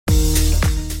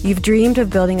You've dreamed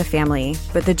of building a family,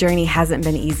 but the journey hasn't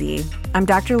been easy. I'm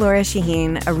Dr. Laura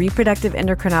Shaheen, a reproductive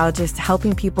endocrinologist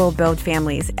helping people build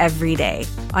families every day.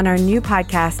 On our new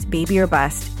podcast, Baby or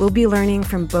Bust, we'll be learning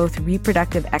from both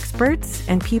reproductive experts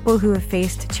and people who have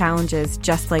faced challenges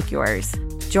just like yours.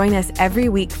 Join us every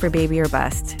week for Baby or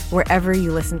Bust, wherever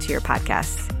you listen to your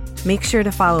podcasts. Make sure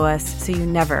to follow us so you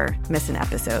never miss an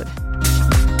episode.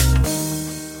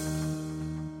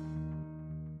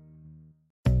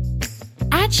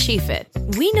 At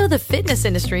SheFit, we know the fitness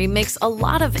industry makes a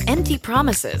lot of empty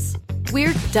promises.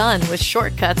 We're done with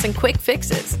shortcuts and quick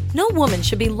fixes. No woman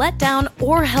should be let down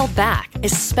or held back,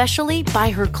 especially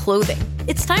by her clothing.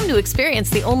 It's time to experience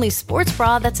the only sports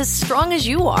bra that's as strong as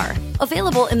you are.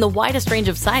 Available in the widest range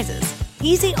of sizes,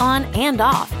 easy on and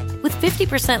off, with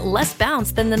 50% less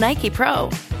bounce than the Nike Pro.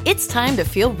 It's time to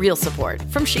feel real support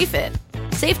from SheFit.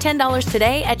 Save $10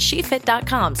 today at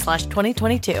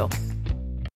shefit.com/2022.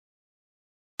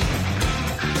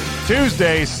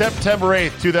 Tuesday, September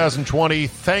 8th, 2020.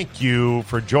 Thank you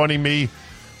for joining me.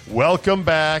 Welcome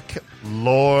back,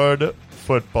 Lord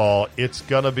Football. It's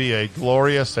going to be a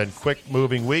glorious and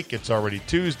quick-moving week. It's already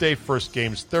Tuesday. First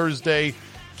game's Thursday.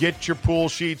 Get your pool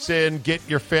sheets in. Get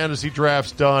your fantasy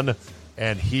drafts done.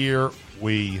 And here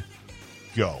we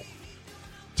go.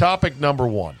 Topic number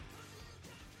one.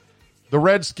 The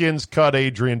Redskins cut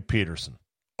Adrian Peterson.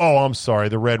 Oh, I'm sorry,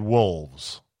 the Red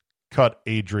Wolves cut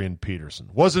Adrian Peterson.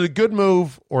 Was it a good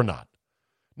move or not?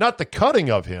 Not the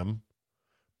cutting of him,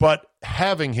 but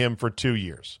having him for 2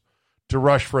 years to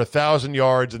rush for 1,000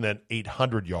 yards and then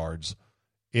 800 yards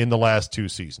in the last 2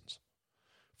 seasons.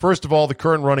 First of all, the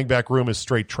current running back room is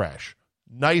straight trash.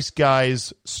 Nice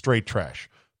guys, straight trash.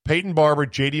 Peyton Barber,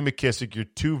 J.D. McKissick, your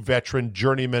 2 veteran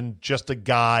journeymen, just a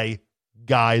guys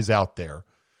out there.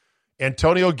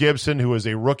 Antonio Gibson, who is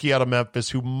a rookie out of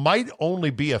Memphis, who might only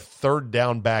be a third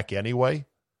down back anyway,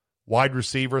 wide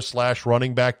receiver /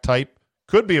 running back type,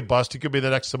 could be a bust. He could be the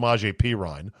next Samaje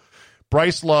Perine.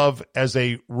 Bryce Love as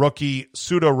a rookie,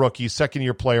 pseudo-rookie,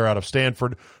 second-year player out of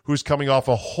Stanford, who's coming off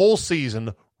a whole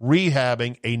season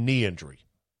rehabbing a knee injury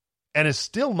and is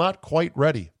still not quite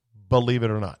ready, believe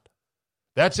it or not.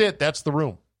 That's it. That's the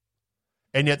room.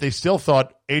 And yet they still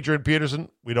thought, Adrian Peterson,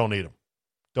 we don't need him.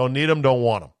 Don't need him, don't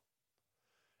want him.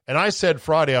 And I said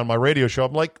Friday on my radio show,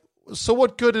 I'm like, so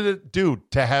what good did it do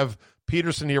to have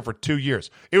Peterson here for 2 years?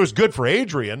 It was good for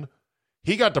Adrian.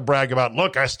 He got to brag about,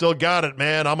 look, I still got it,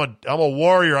 man. I'm a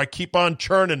warrior. I keep on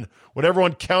churning. When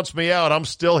everyone counts me out, I'm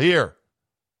still here.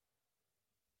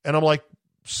 And I'm like,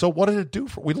 so what did it do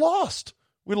for? We lost.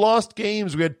 We lost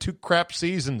games. We had 2 crap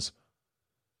seasons.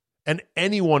 And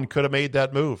anyone could have made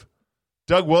that move.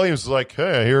 Doug Williams is like,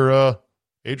 hey, I hear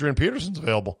Adrian Peterson's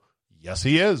available. Yes,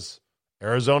 he is.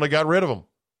 Arizona got rid of him.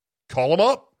 Call him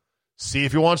up. See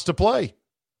if he wants to play.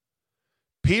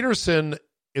 Peterson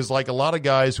is like a lot of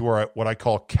guys who are what I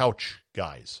call couch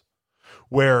guys.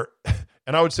 And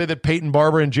I would say that Peyton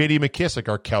Barber and J.D. McKissick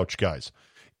are couch guys.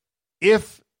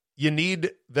 If you need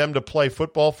them to play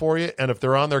football for you, and if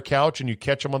they're on their couch and you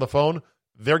catch them on the phone,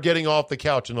 they're getting off the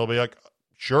couch and they'll be like,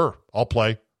 sure, I'll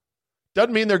play.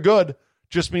 Doesn't mean they're good.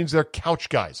 Just means they're couch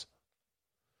guys.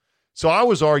 So I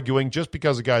was arguing just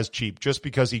because a guy's cheap, just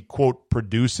because he, quote,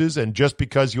 produces, and just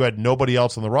because you had nobody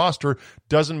else on the roster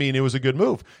doesn't mean it was a good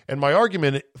move. And my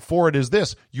argument for it is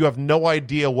this. You have no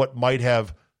idea what might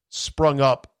have sprung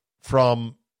up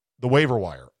from the waiver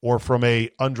wire or from a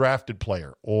undrafted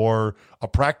player or a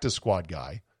practice squad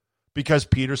guy because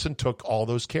Peterson took all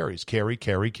those carries. Carry.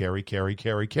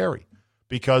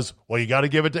 Because, well, you got to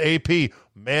give it to AP.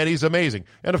 Man, he's amazing.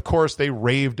 And, of course, they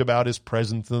raved about his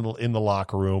presence in the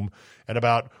locker room and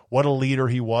about what a leader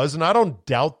he was. And I don't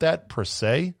doubt that per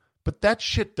se, but that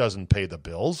shit doesn't pay the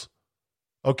bills.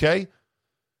 Okay?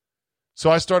 So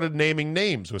I started naming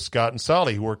names with Scott and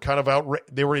Solly who were kind of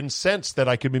they were incensed that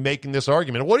I could be making this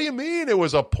argument. What do you mean it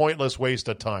was a pointless waste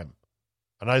of time?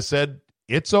 And I said,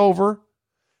 it's over,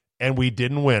 and we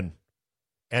didn't win.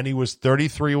 And he was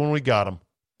 33 when we got him.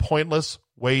 Pointless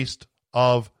waste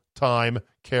of time,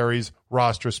 carries,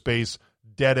 roster space,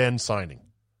 dead-end signing.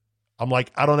 I'm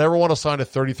like, I don't ever want to sign a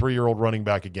 33-year-old running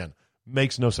back again.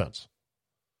 Makes no sense.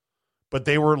 But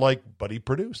they were like, but he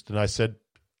produced. And I said,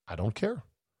 I don't care.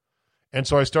 And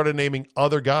so I started naming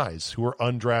other guys who were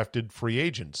undrafted free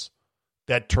agents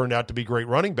that turned out to be great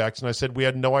running backs. And I said, we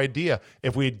had no idea.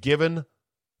 If we had given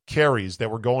carries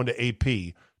that were going to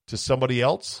AP to somebody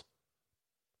else,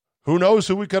 who knows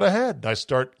who we could have had? And I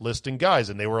start listing guys,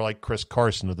 and they were like Chris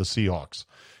Carson of the Seahawks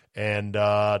and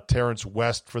Terrence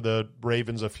West for the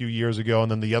Ravens a few years ago, and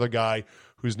then the other guy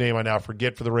whose name I now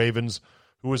forget for the Ravens,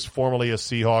 who was formerly a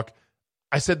Seahawk.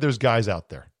 I said there's guys out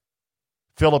there.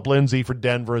 Philip Lindsay for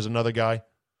Denver is another guy.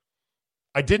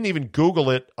 I didn't even Google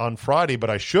it on Friday, but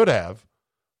I should have.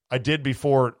 I did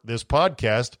before this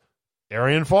podcast.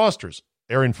 Arian Foster,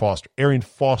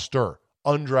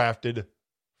 undrafted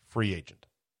free agent.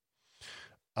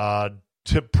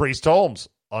 To Priest Holmes,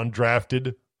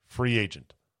 undrafted free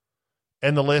agent.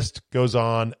 And the list goes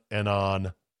on and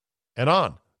on and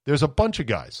on. There's a bunch of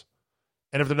guys.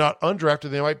 And if they're not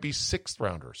undrafted, they might be 6th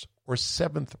rounders or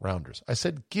 7th rounders. I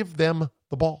said, give them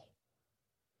the ball.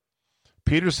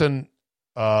 Peterson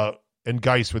and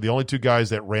Geis were the only two guys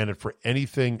that ran it for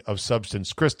anything of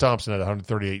substance. Chris Thompson had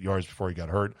 138 yards before he got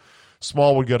hurt.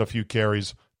 Smallwood got a few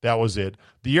carries. That was it.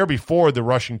 The year before, the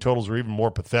rushing totals were even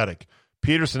more pathetic.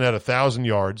 Peterson had 1,000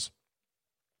 yards.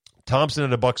 Thompson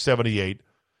had $178.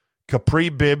 Capri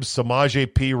Bibbs, Samaje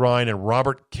Perine, and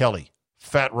Robert Kelly,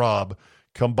 Fat Rob,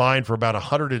 combined for about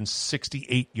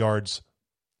 168 yards.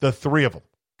 The three of them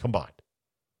combined.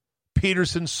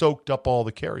 Peterson soaked up all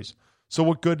the carries. So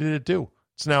what good did it do?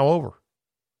 It's now over.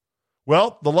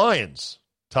 Well, the Lions,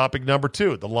 topic number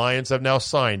 2. The Lions have now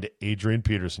signed Adrian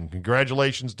Peterson.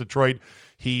 Congratulations, Detroit.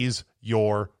 He's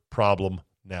your problem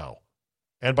now.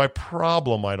 And by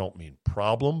problem, I don't mean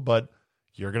problem, but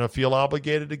you're going to feel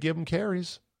obligated to give him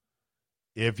carries.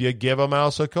 If you give a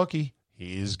mouse a cookie,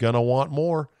 he's going to want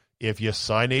more. If you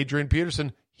sign Adrian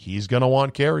Peterson, he's going to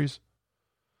want carries.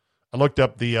 I looked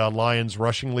up the Lions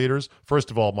rushing leaders.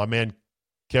 First of all, my man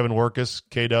Kevin Werkus,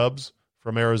 K-Dubs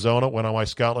from Arizona, went on my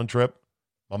Scotland trip.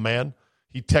 My man,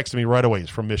 he texted me right away. He's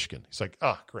from Michigan. He's like,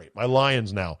 great. My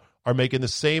Lions now are making the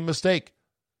same mistake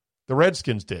the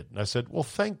Redskins did. And I said, well,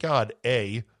 thank God,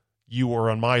 A, you were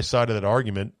on my side of that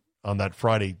argument on that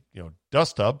Friday,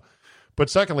 dust-up. But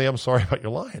secondly, I'm sorry about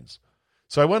your Lions.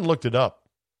 So I went and looked it up.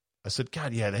 I said,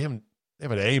 God, yeah, they haven't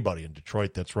anybody in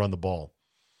Detroit that's run the ball.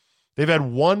 They've had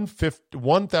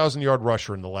 1,000-yard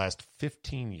rusher in the last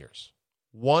 15 years.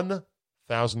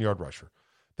 1,000-yard rusher.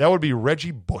 That would be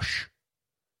Reggie Bush,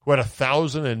 who had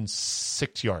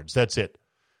 1,006 yards. That's it.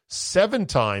 7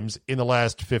 times in the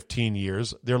last 15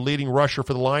 years, their leading rusher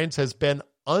for the Lions has been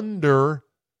under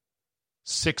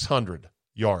 600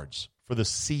 yards for the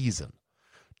season.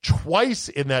 Twice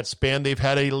in that span, they've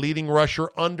had a leading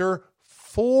rusher under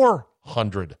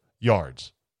 400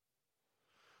 yards.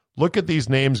 Look at these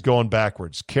names going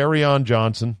backwards. Kerryon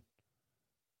Johnson,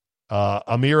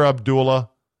 Amir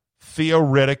Abdullah, Theo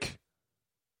Riddick,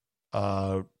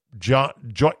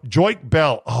 Joik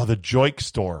Bell. Oh, the Joik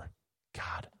store.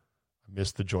 God, I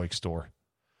missed the Joik store.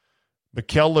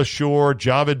 Mikel LaSure,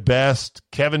 Javid Best,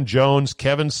 Kevin Jones,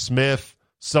 Kevin Smith,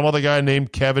 some other guy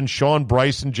named Kevin, Sean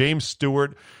Bryson, James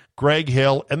Stewart, Greg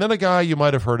Hill, and then a guy you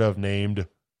might have heard of named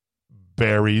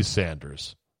Barry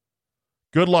Sanders.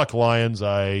 Good luck, Lions.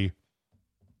 I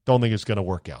don't think it's going to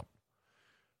work out.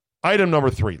 Item number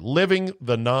 3, living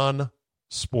the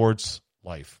non-sports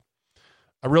life.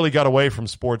 I really got away from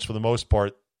sports for the most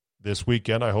part this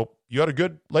weekend. I hope you had a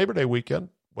good Labor Day weekend,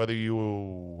 whether you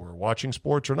were watching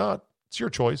sports or not. It's your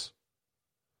choice.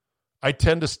 I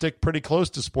tend to stick pretty close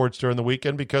to sports during the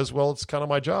weekend because, well, it's kind of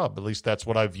my job. At least that's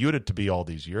what I viewed it to be all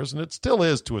these years, and it still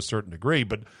is to a certain degree.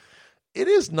 But it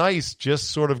is nice just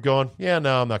sort of going, yeah,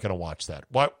 no, I'm not going to watch that.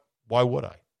 Why would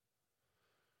I?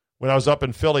 When I was up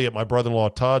in Philly at my brother-in-law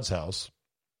Todd's house,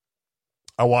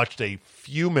 I watched a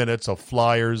few minutes of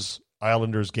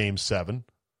Flyers-Islanders Game 7,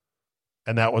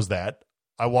 and that was that.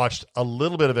 I watched a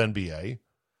little bit of NBA.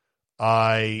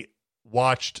 I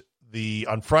watched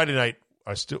on Friday night,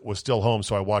 I was still home,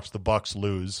 so I watched the Bucks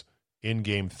lose in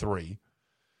Game 3.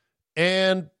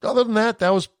 And other than that,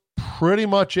 that was pretty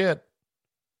much it.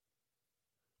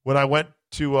 When I went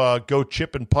to go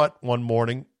chip and putt one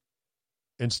morning,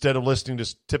 instead of listening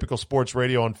to typical sports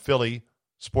radio on Philly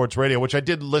sports radio, which I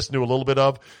did listen to a little bit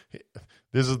of,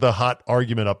 this is the hot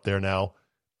argument up there now.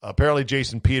 Apparently,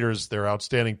 Jason Peters, their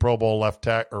outstanding Pro Bowl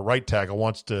right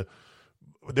tackle,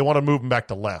 they want to move him back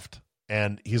to left.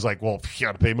 And he's like, well, you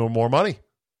got to pay me more money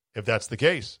if that's the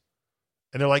case.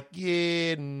 And they're like,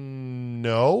 yeah,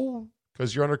 no,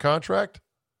 because you're under contract.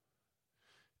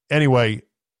 Anyway,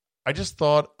 I just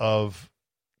thought of,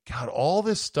 God, all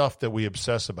this stuff that we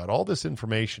obsess about, all this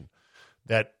information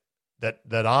that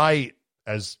I,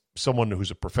 as someone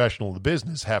who's a professional in the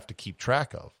business, have to keep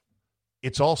track of.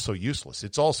 It's also useless.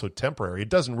 It's also temporary. It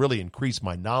doesn't really increase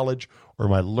my knowledge or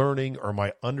my learning or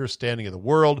my understanding of the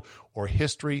world or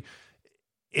history.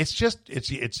 It's just,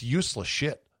 it's useless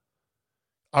shit.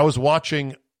 I was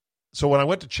watching, so when I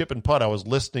went to Chip and Putt, I was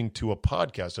listening to a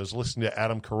podcast. I was listening to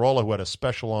Adam Carolla, who had a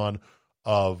special on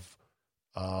of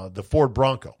the Ford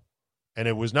Bronco. And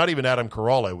it was not even Adam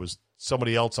Carolla. It was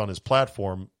somebody else on his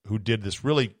platform who did this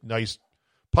really nice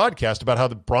podcast about how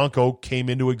the Bronco came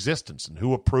into existence and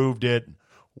who approved it, and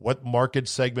what market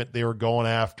segment they were going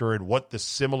after, and what the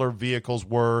similar vehicles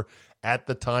were at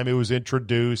the time it was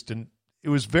introduced. And it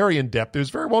was very in-depth. It was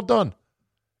very well done.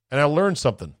 And I learned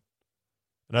something.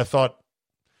 And I thought,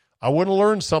 I wouldn't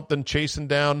learn something chasing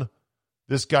down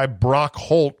this guy Brock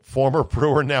Holt, former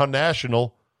Brewer, now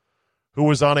National, who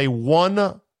was on a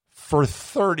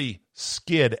 1-for-30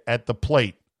 skid at the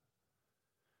plate.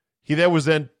 He was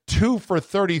then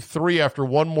 2-for-33 after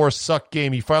one more suck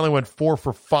game. He finally went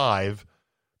 4-for-5,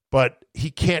 but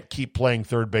he can't keep playing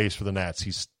third base for the Nats.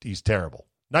 He's terrible.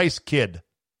 Nice kid.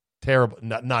 Terrible,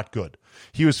 not good.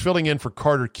 He was filling in for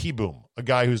Carter Kieboom, a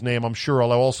guy whose name I'm sure I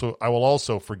will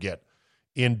also forget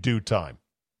in due time.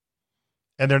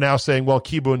 And they're now saying, well,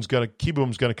 Kieboom's going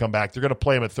to come back. They're going to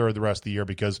play him at third the rest of the year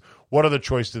because what other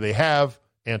choice do they have?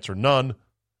 Answer, none.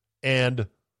 And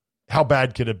how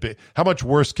bad can it be? How much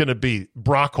worse can it be?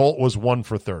 Brock Holt was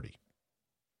 1-for-30.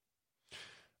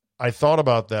 I thought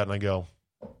about that and I go,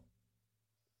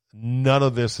 none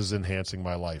of this is enhancing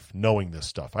my life, knowing this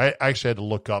stuff. I actually had to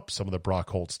look up some of the Brock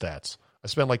Holt stats. I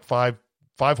spent like five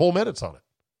whole minutes on it.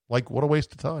 Like, what a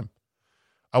waste of time.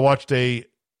 I watched a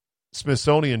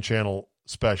Smithsonian Channel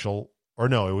special, or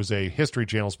no, it was a History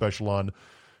Channel special on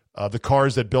the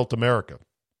cars that built America.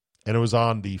 And it was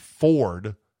on the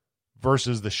Ford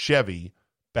versus the Chevy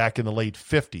back in the late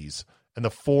 50s. And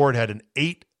the Ford had an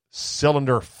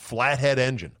 8-cylinder flathead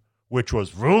engine, which was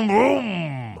vroom,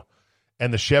 vroom.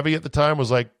 And the Chevy at the time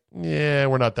was like, yeah,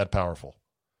 we're not that powerful.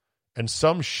 And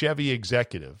some Chevy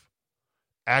executive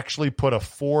actually put a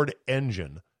Ford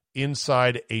engine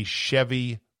inside a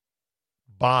Chevy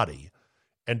body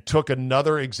and took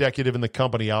another executive in the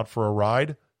company out for a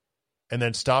ride and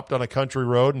then stopped on a country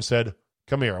road and said,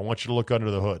 come here, I want you to look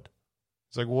under the hood.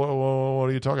 He's like, whoa, what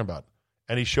are you talking about?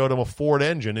 And he showed him a Ford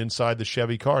engine inside the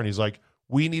Chevy car. And he's like,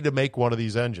 we need to make one of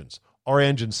these engines. Our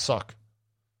engines suck.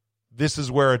 This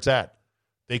is where it's at.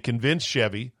 They convinced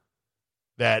Chevy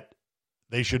that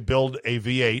they should build a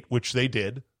V8, which they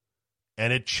did,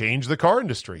 and it changed the car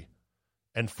industry.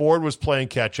 And Ford was playing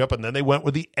catch-up, and then they went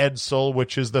with the Edsel,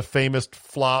 which is the famous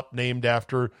flop named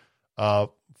after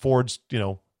Ford's,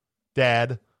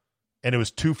 dad. And it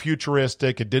was too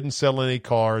futuristic. It didn't sell any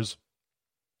cars.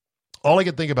 All I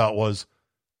could think about was,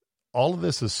 all of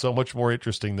this is so much more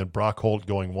interesting than Brock Holt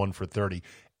going 1-for-30,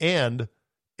 and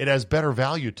it has better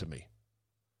value to me.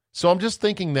 So I'm just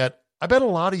thinking that I bet a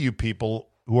lot of you people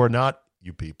who are not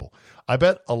you people, I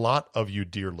bet a lot of you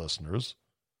dear listeners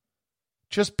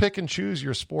just pick and choose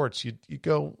your sports. You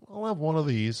go, I'll have one of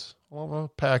these. I'll have a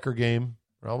Packer game,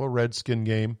 or I'll have a Redskin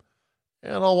game,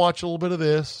 and I'll watch a little bit of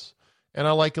this, and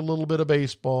I like a little bit of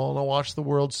baseball, and I'll watch the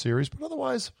World Series, but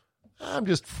otherwise, I'm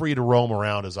just free to roam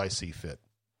around as I see fit.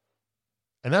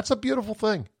 And that's a beautiful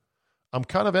thing. I'm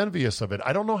kind of envious of it.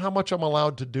 I don't know how much I'm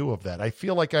allowed to do of that. I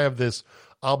feel like I have this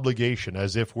obligation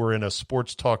as if we're in a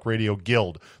sports talk radio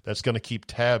guild that's going to keep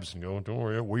tabs and go, don't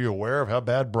worry, were you aware of how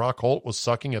bad Brock Holt was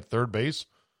sucking at third base?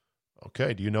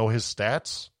 Okay, do you know his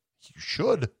stats? You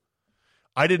should.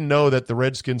 I didn't know that the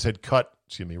Red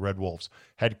Wolves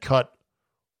had cut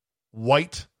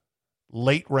white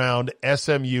late round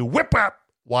SMU whip-up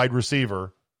wide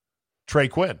receiver Trey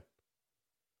Quinn.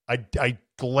 I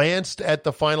glanced at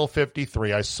the final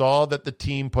 53. I saw that the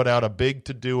team put out a big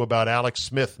to-do about Alex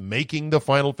Smith making the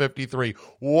final 53.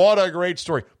 What a great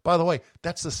story. By the way,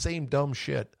 that's the same dumb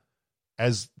shit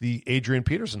as the Adrian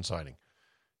Peterson signing.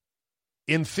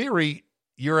 In theory,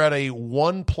 you're at a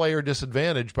one-player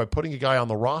disadvantage by putting a guy on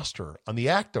the roster, on the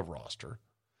active roster,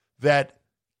 that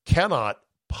cannot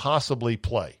possibly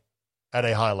play at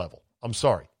a high level. I'm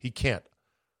sorry, he can't.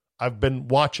 I've been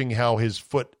watching how his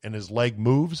foot and his leg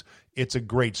moves. It's a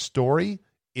great story.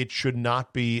 He should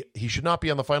not be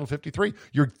on the final 53.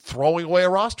 You're throwing away a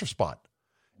roster spot.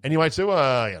 And you might say,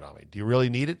 well, do you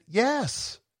really need it?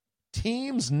 Yes.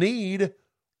 Teams need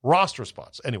roster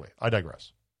spots. Anyway, I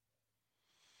digress.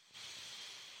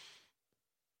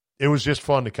 It was just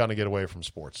fun to kind of get away from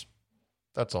sports.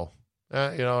 That's all.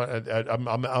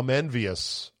 I'm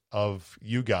envious of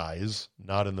you guys,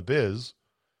 not in the biz,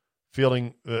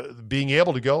 being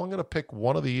able to go, I'm going to pick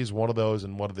one of these, one of those,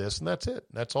 and one of this, and that's it.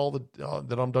 That's all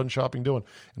that I'm done shopping doing.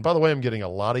 And by the way, I'm getting a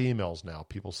lot of emails now,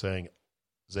 people saying,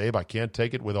 Zabe, I can't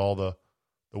take it with all the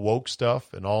woke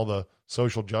stuff and all the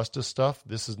social justice stuff.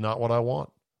 This is not what I want.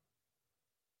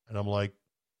 And I'm like,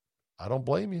 I don't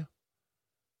blame you.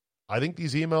 I think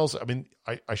these emails,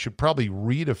 I should probably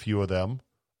read a few of them,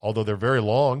 although they're very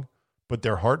long, but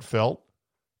they're heartfelt.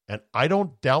 And I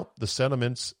don't doubt the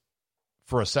sentiments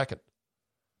for a second.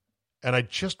 And I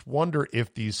just wonder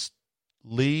if these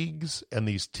leagues and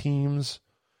these teams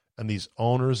and these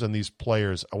owners and these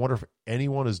players, I wonder if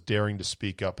anyone is daring to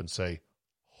speak up and say,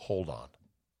 hold on.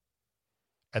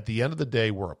 At the end of the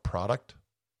day, we're a product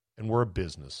and we're a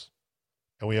business,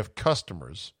 and we have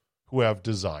customers who have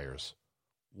desires.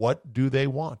 What do they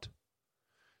want?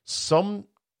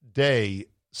 Someday,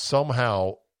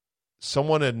 somehow,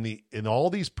 someone in all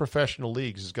these professional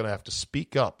leagues is going to have to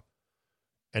speak up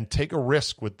and take a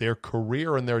risk with their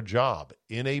career and their job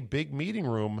in a big meeting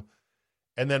room,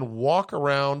 and then walk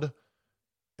around,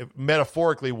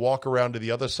 metaphorically walk around to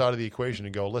the other side of the equation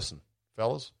and go, listen,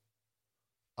 fellas,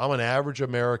 I'm an average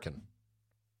American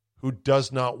who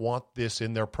does not want this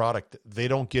in their product. They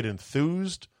don't get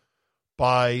enthused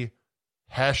by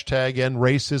hashtag end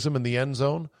racism in the end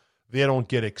zone. They don't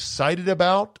get excited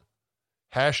about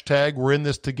hashtag we're in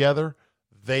this together.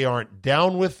 They aren't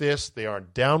down with this. They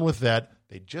aren't down with that.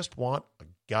 They just want a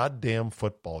goddamn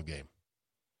football game.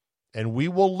 And we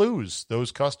will lose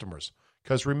those customers.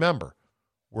 Because remember,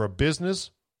 we're a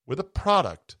business with a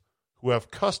product who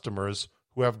have customers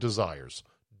who have desires.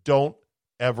 Don't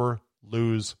ever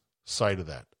lose sight of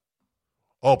that.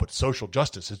 Oh, but social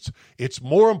justice, it's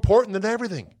more important than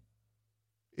everything.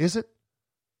 Is it?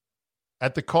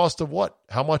 At the cost of what?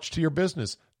 How much to your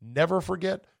business? Never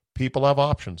forget, people have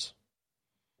options.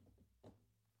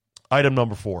 Item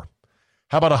number 4.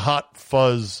 How about a hot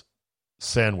fuzz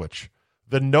sandwich?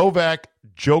 The Novak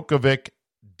Djokovic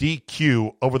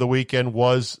DQ over the weekend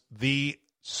was the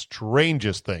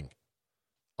strangest thing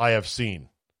I have seen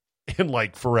in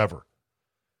like forever.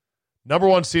 Number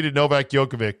 1 seeded Novak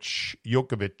Djokovic,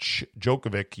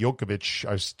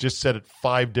 I just said it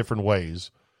 5 different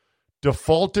ways,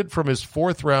 defaulted from his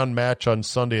 4th round match on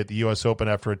Sunday at the U.S. Open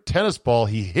after a tennis ball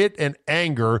he hit in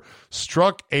anger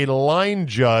struck a line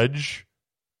judge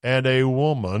and a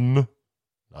woman.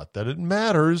 Not that it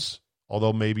matters,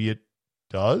 although maybe it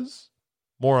does.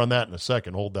 More on that in a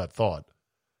second. Hold that thought.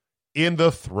 In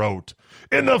the throat.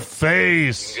 In the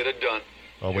face. Get it done.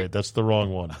 Oh, wait, that's the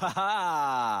wrong one. In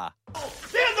the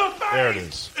face! There it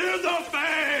is. In the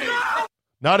face!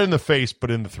 Not in the face, but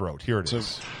in the throat. Here it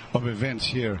is. Of events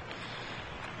here.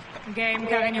 Game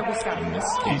Carreño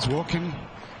Bustamante. He's walking.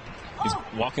 He's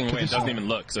walking away and doesn't even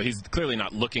look. So he's clearly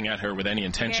not looking at her with any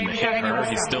intention to hit her.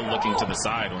 He's still looking to the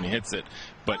side when he hits it,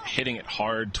 but hitting it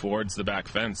hard towards the back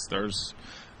fence. There's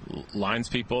lines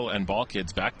people and ball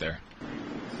kids back there.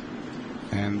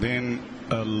 And then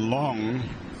a long,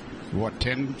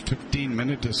 10,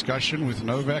 15-minute discussion with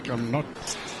Novak. I'm not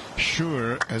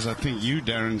sure, as I think you,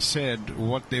 Darren, said,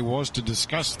 what there was to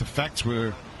discuss. The facts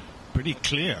were pretty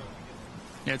clear.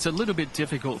 Yeah, it's a little bit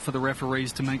difficult for the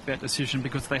referees to make that decision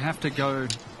because they have to go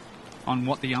on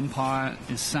what the umpire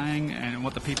is saying and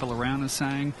what the people around are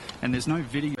saying, and there's no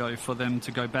video for them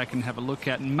to go back and have a look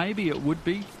at. And maybe it would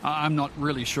be. I'm not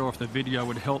really sure if the video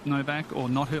would help Novak or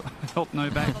not help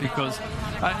Novak because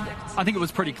I think it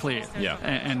was pretty clear. Yeah.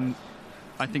 And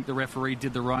I think the referee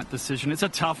did the right decision. It's a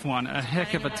tough one, a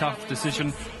heck of a tough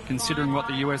decision, considering what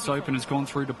the US Open has gone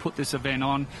through to put this event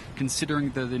on,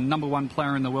 considering the number 1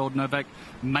 player in the world, Novak,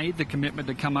 made the commitment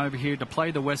to come over here to play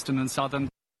the Western and Southern.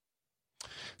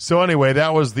 So anyway,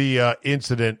 that was the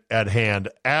incident at hand.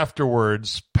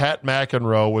 Afterwards, Pat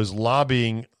McEnroe was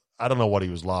lobbying. I don't know what he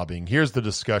was lobbying. Here's the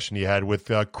discussion he had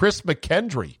with Chris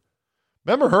McKendry.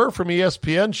 Remember her from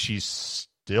ESPN? She's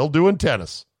still doing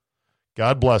tennis.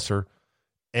 God bless her.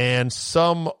 And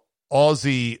some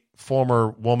Aussie former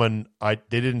woman, they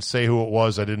didn't say who it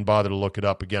was. I didn't bother to look it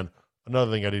up. Again,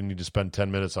 another thing I didn't need to spend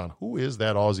 10 minutes on. Who is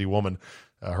that Aussie woman?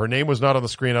 Her name was not on the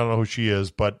screen. I don't know who she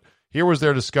is, but here was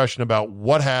their discussion about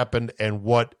what happened and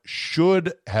what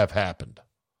should have happened.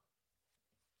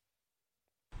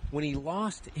 When he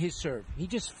lost his serve, he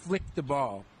just flicked the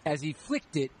ball. As he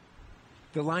flicked it,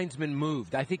 the linesman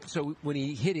moved. I think so when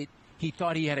he hit it, he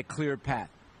thought he had a clear path.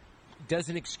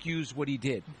 Doesn't excuse what he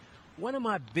did. One of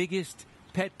my biggest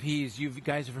pet peeves, you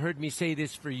guys have heard me say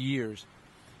this for years,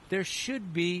 there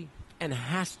should be and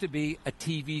has to be a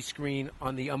TV screen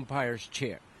on the umpire's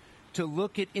chair to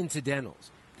look at incidentals.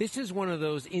 This is one of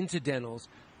those incidentals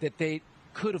that they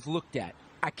could have looked at.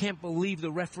 I can't believe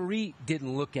the referee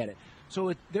didn't look at it.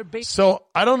 So they're basically. So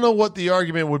I don't know what the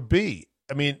argument would be.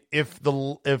 I mean, if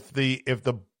the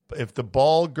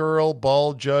ball girl,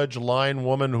 ball judge, line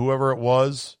woman, whoever it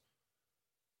was,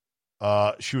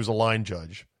 she was a line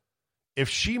judge. If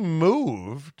she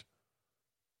moved,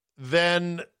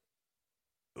 then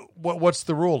what's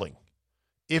the ruling?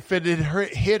 If it had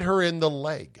hit her in the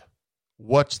leg,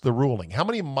 what's the ruling? How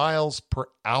many miles per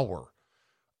hour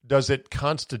does it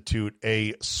constitute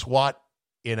a swat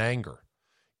in anger?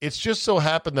 It's just so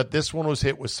happened that this one was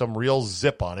hit with some real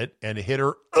zip on it and hit her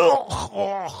in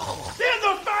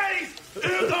the face.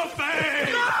 In the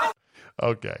face!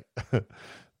 Okay.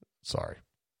 Sorry.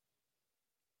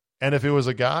 And if it was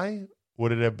a guy,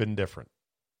 would it have been different?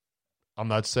 I'm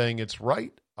not saying it's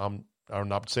right. I'm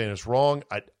not saying it's wrong.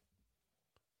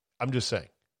 I'm just saying.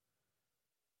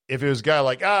 If it was a guy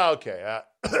like, okay.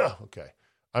 Okay.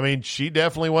 I mean, she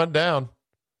definitely went down.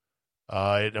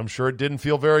 I'm sure it didn't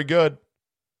feel very good.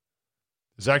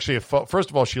 There's actually first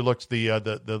of all, she looks, the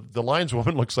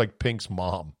lineswoman looks like Pink's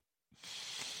mom.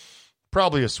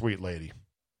 Probably a sweet lady.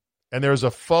 And there's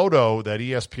a photo that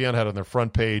ESPN had on their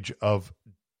front page of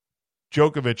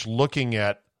Djokovic looking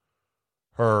at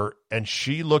her, and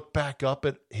she looked back up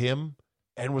at him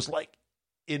and was like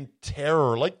in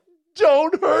terror, like,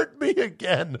 don't hurt me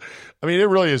again. I mean, it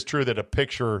really is true that a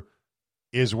picture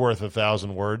is worth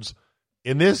 1,000 words.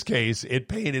 In this case, it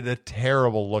painted a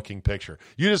terrible looking picture.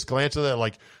 You just glance at that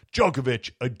like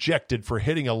Djokovic ejected for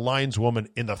hitting a lineswoman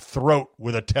in the throat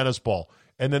with a tennis ball.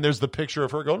 And then there's the picture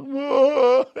of her going,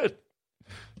 whoa.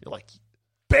 You're like,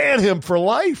 ban him for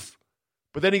life.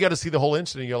 But then you got to see the whole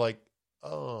incident. You're like,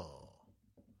 oh.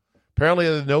 Apparently,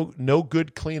 there's no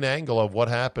good, clean angle of what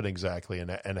happened exactly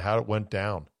and how it went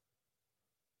down.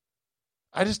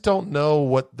 I just don't know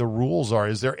what the rules are.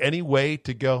 Is there any way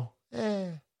to go,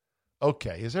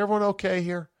 okay, is everyone okay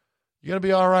here? You going to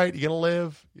be all right? You going to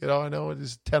live? You know, I know it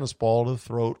is a tennis ball to the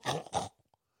throat.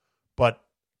 But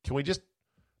can we just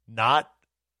not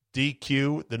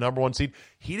DQ the number one seed?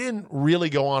 He didn't really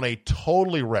go on a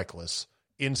totally reckless,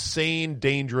 insane,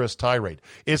 dangerous tirade.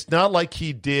 It's not like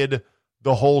he did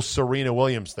the whole Serena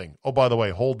Williams thing. Oh, by the way,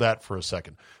 hold that for a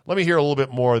second. Let me hear a little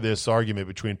bit more of this argument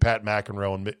between Pat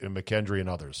McEnroe and McKendry and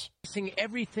others. Basing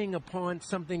everything upon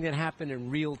something that happened in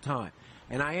real time.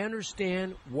 And I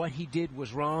understand what he did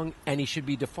was wrong and he should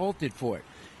be defaulted for it.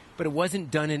 But it wasn't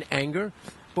done in anger.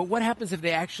 But what happens if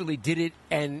they actually did it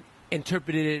and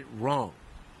interpreted it wrong?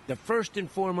 The first and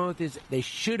foremost is they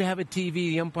should have a TV,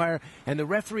 the umpire, and the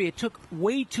referee. It took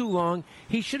way too long.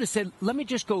 He should have said, let me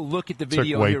just go look at the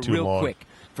video here real quick.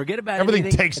 Forget about everything.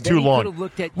 Everything takes too long.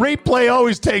 At, replay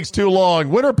always takes too long.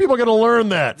 When are people going to learn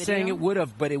that? Saying it would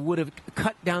have, but it would have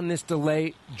cut down this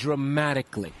delay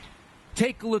dramatically.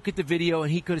 Take a look at the video,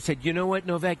 and he could have said, you know what,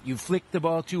 Novak, you flicked the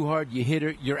ball too hard, you hit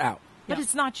her, you're out. But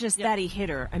it's not just that he hit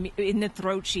her. I mean, in the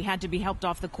throat, she had to be helped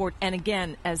off the court. And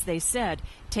again, as they said,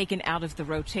 taken out of the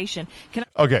rotation.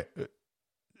 Okay.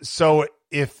 So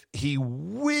if he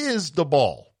whizzed the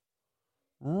ball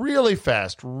really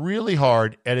fast, really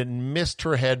hard, and it missed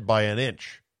her head by an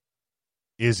inch,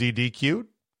 is he DQ'd?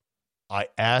 I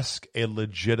ask a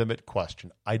legitimate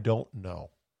question. I don't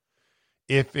know.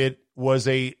 If it was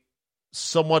a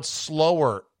somewhat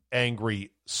slower,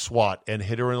 angry swat and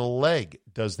hit her in the leg,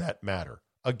 does that matter?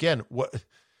 Again, what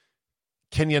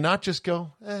can you not just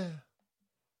go,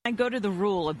 I go to the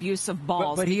rule, abuse of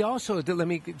balls. But he also, let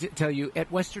me tell you,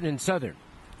 at Western and Southern,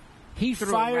 he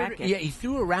threw fired. Yeah, he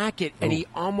threw a racket and he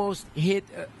almost hit,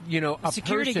 a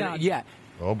security person. guard. Yeah.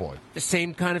 Oh boy. The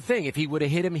same kind of thing. If he would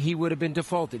have hit him, he would have been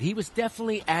defaulted. He was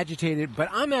definitely agitated, but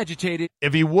I'm agitated.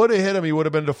 If he would have hit him, he would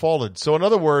have been defaulted. So in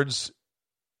other words,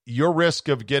 your risk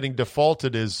of getting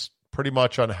defaulted is pretty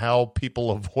much on how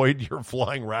people avoid your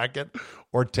flying racket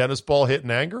or tennis ball hit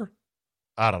in anger?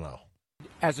 I don't know.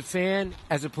 As a fan,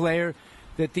 as a player,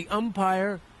 that the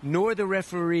umpire nor the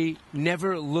referee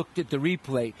never looked at the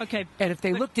replay. Okay. And if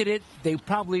they looked at it, they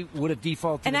probably would have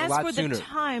defaulted a lot sooner. And as for the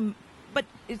time,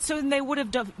 so they would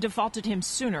have defaulted him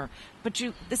sooner. But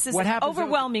this is an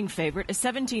overwhelming favorite, a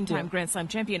 17-time Grand Slam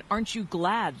champion. Aren't you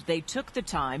glad they took the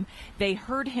time, they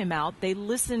heard him out, they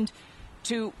listened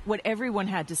to what everyone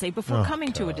had to say before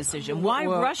coming to a decision? Why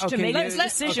rush to make a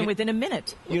decision within a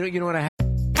minute? You know what I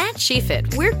At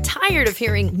SheFit, we're tired of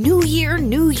hearing new year,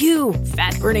 new you,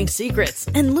 fat-burning secrets,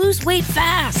 and lose weight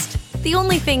fast. The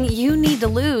only thing you need to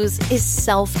lose is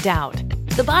self-doubt.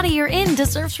 The body you're in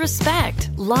deserves respect,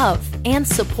 love, and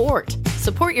support.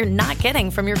 Support you're not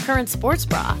getting from your current sports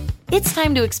bra. It's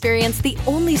time to experience the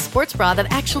only sports bra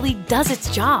that actually does its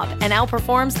job and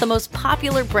outperforms the most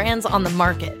popular brands on the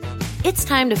market. It's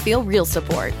time to feel real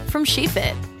support from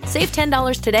SheFit. Save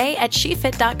 $10 today at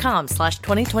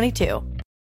SheFit.com/2022.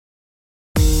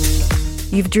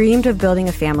 You've dreamed of building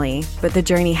a family, but the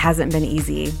journey hasn't been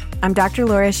easy. I'm Dr.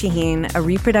 Laura Shaheen, a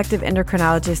reproductive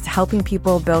endocrinologist helping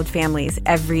people build families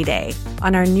every day.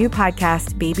 On our new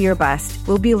podcast, Baby or Bust,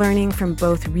 we'll be learning from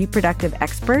both reproductive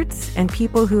experts and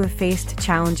people who have faced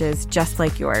challenges just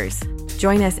like yours.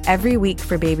 Join us every week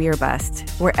for Baby or Bust,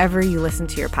 wherever you listen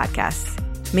to your podcasts.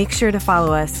 Make sure to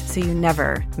follow us so you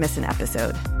never miss an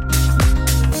episode.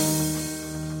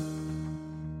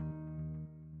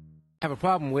 have a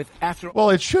problem with after. Well,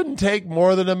 it shouldn't take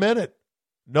more than a minute.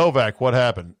 Novak, what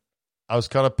happened? I was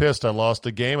kind of pissed. I lost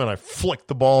the game, and I flicked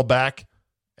the ball back,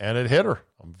 and it hit her.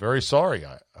 I'm very sorry.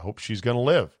 I hope she's going to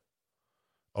live.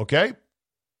 Okay?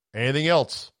 Anything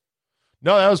else?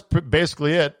 No, that was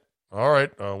basically it. All right.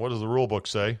 What does the rule book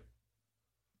say?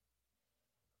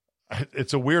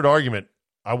 It's a weird argument.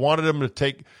 I wanted him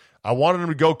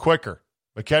to go quicker.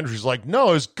 McKendry's like,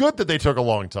 no, it's good that they took a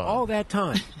long time. All that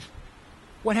time.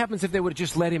 What happens if they would have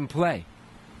just let him play?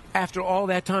 After all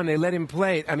that time, they let him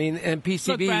play. I mean, and PCB...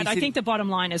 Look, Brad, I think the bottom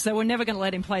line is they were never going to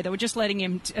let him play. They were just letting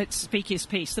him speak his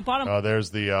piece. The bottom...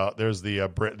 there's the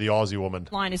Aussie woman.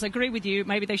 Line is, I agree with you.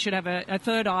 Maybe they should have a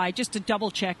third eye just to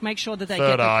double-check, make sure that they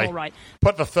get the call right.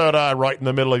 Put the third eye right in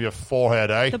the middle of your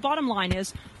forehead, eh? The bottom line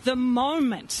is, the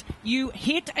moment you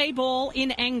hit a ball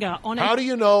in anger on How do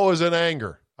you know it was in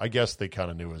anger? I guess they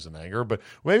kind of knew it was in anger, but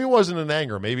maybe it wasn't in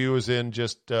anger. Maybe it was in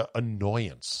just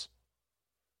annoyance.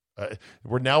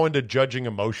 We're now into judging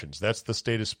emotions. That's the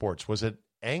state of sports. Was it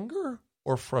anger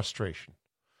or frustration?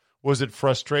 Was it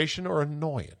frustration or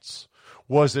annoyance?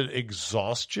 Was it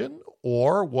exhaustion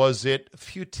or was it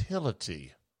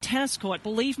futility? Tennis court,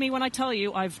 believe me when I tell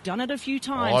you, I've done it a few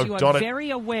times. You are very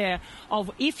aware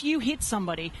of if you hit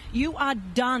somebody, you are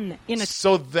done.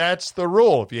 So that's the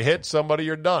rule. If you hit somebody,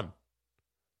 you're done.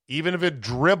 Even if it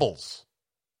dribbles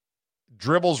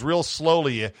real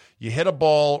slowly. You hit a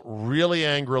ball really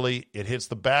angrily. It hits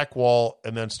the back wall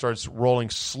and then starts rolling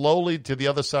slowly to the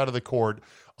other side of the court.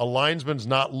 A linesman's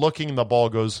not looking. The ball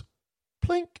goes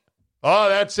plink. Oh,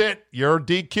 that's it. You're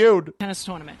DQ'd. Tennis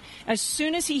tournament. As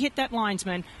soon as he hit that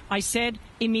linesman, I said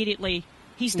immediately,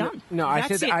 he's done. No,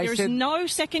 That's it. There's no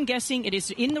second guessing. It is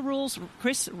in the rules.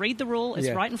 Chris, read the rule. It's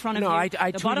right in front of you.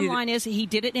 The bottom line is he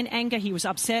did it in anger. He was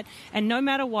upset. And no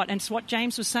matter what, and it's what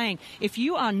James was saying, if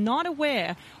you are not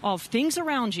aware of things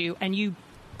around you and you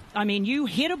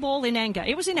hit a ball in anger.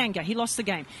 It was in anger. He lost the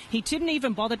game. He didn't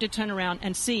even bother to turn around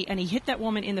and see, and he hit that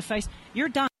woman in the face. You're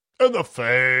done. In the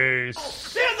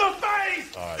face. In the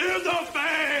face. Right. In the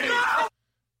face. No!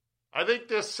 I think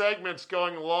this segment's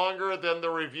going longer than the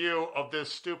review of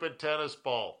this stupid tennis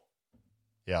ball.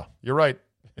 Yeah, you're right.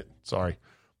 Sorry.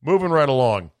 Moving right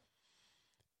along.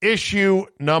 Issue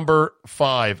number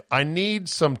 5. I need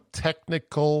some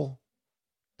technical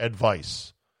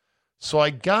advice. So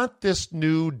I got this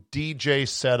new DJ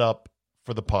setup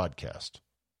for the podcast.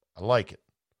 I like it.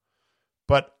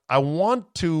 But I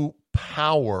want to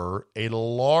power a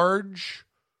large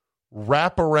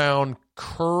wraparound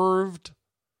curved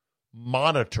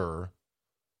monitor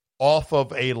off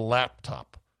of a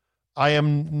laptop. I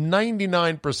am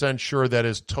 99% sure that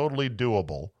is totally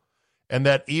doable, and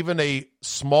that even a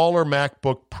smaller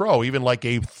MacBook Pro, even like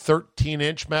a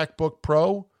 13-inch MacBook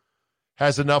Pro,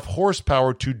 has enough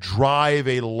horsepower to drive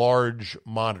a large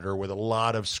monitor with a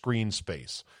lot of screen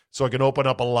space. So I can open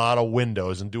up a lot of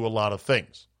windows and do a lot of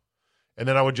things. And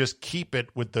then I would just keep it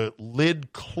with the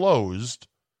lid closed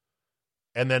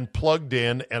and then plugged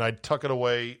in, and I'd tuck it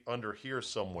away under here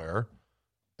somewhere.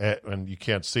 And you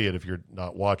can't see it if you're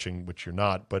not watching, which you're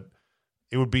not, but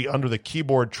it would be under the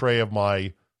keyboard tray of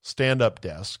my stand-up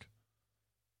desk.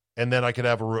 And then I could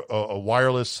have a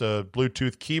wireless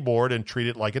Bluetooth keyboard and treat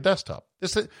it like a desktop.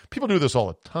 People do this all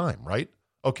the time, right?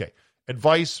 Okay.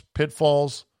 Advice,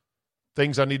 pitfalls,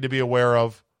 things I need to be aware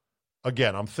of.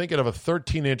 Again, I'm thinking of a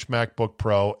 13-inch MacBook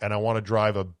Pro, and I want to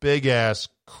drive a big-ass,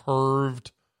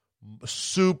 curved,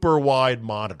 super wide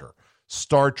monitor,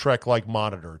 Star Trek-like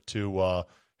monitor to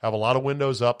have a lot of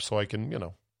windows up so I can,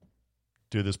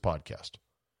 do this podcast.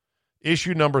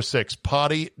 Issue number 6,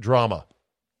 potty drama.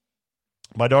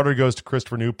 My daughter goes to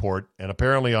Christopher Newport, and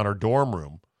apparently on her dorm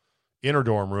room,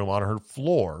 on her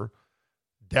floor,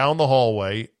 down the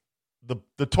hallway,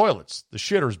 the toilets, the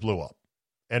shitters blew up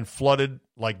and flooded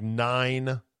like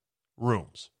 9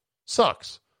 rooms.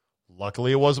 Sucks.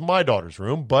 Luckily, it wasn't my daughter's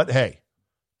room, but hey,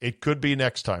 it could be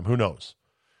next time. Who knows?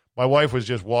 My wife was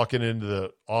just walking into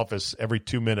the office every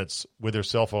 2 minutes with her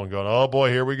cell phone going, oh boy,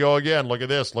 here we go again. Look at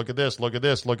this, look at this, look at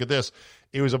this, look at this.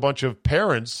 It was a bunch of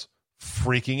parents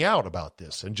freaking out about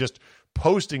this and just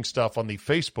posting stuff on the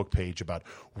Facebook page about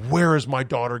where is my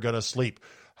daughter going to sleep?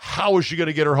 How is she going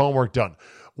to get her homework done?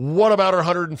 What about her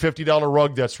 $150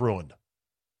 rug that's ruined?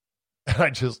 And I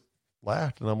just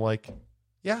laughed and I'm like,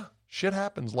 yeah, shit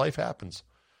happens. Life happens.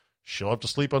 She'll have to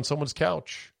sleep on someone's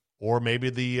couch, or maybe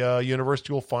the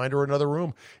university will find her another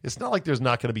room. It's not like there's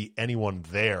not going to be anyone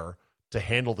there to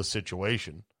handle the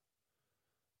situation.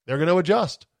 They're going to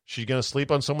adjust. She's going to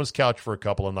sleep on someone's couch for a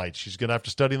couple of nights. She's going to have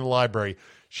to study in the library.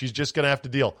 She's just going to have to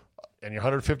deal. And your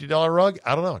 $150 rug?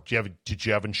 I don't know. Did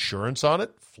you have insurance on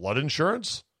it? Flood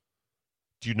insurance?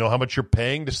 Do you know how much you're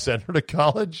paying to send her to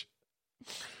college?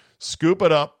 Scoop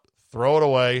it up, throw it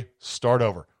away, start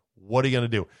over. What are you going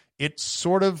to do? It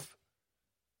sort of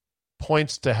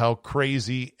points to how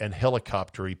crazy and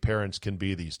helicoptery parents can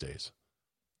be these days.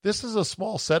 This is a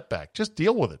small setback. Just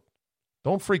deal with it.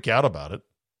 Don't freak out about it.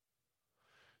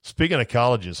 Speaking of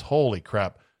colleges, holy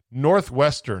crap.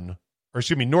 Northeastern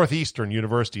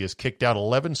University has kicked out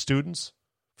 11 students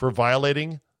for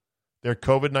violating their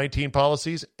COVID-19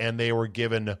 policies, and they were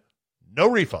given no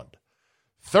refund.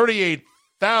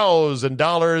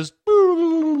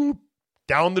 $38,000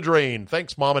 down the drain.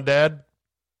 Thanks, Mom and Dad.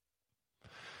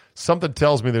 Something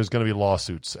tells me there's going to be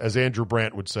lawsuits. As Andrew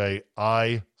Brandt would say,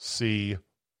 I see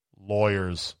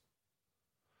lawyers.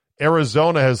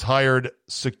 Arizona has hired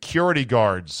security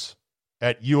guards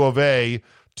at U of A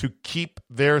to keep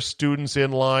their students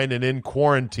in line and in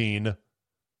quarantine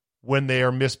when they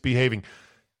are misbehaving.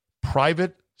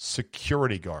 Private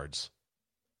security guards.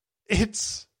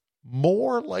 It's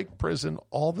more like prison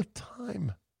all the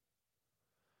time.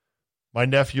 My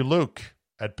nephew Luke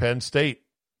at Penn State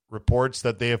reports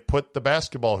that they have put the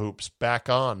basketball hoops back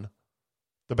on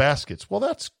the baskets. Well,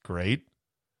 that's great.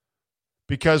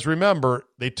 Because remember,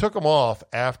 they took them off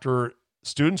after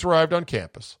students arrived on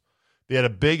campus. They had a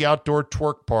big outdoor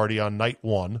twerk party on night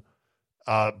one.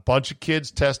 A bunch of kids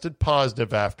tested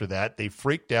positive after that. They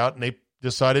freaked out, and they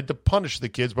decided to punish the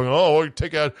kids by going,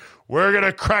 we're going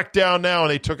to crack down now.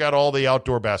 And they took out all the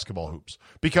outdoor basketball hoops.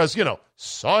 Because,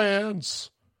 science.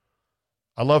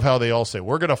 I love how they all say,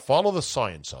 we're going to follow the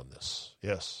science on this.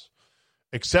 Yes.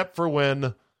 Except for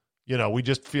when, we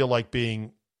just feel like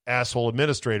being asshole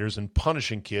administrators and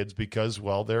punishing kids because,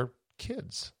 well, they're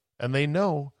kids and they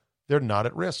know they're not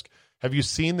at risk. Have you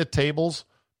seen the tables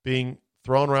being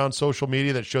thrown around social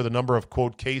media that show the number of,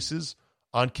 quote, cases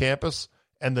on campus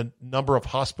and the number of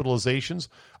hospitalizations?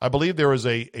 I believe there was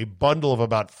a bundle of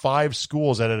about 5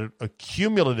 schools that had a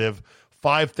cumulative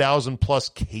 5,000 plus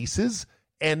cases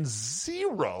and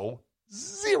zero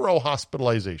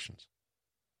hospitalizations.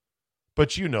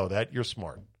 But you know that. You're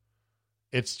smart.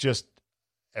 It's just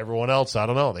everyone else, I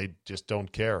don't know. They just don't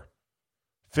care.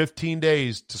 15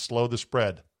 days to slow the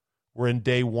spread. We're in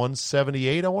day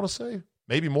 178, I want to say.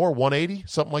 Maybe more, 180,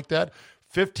 something like that.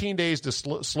 15 days to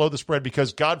slow the spread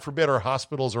because, God forbid, our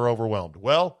hospitals are overwhelmed.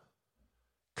 Well,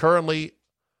 currently,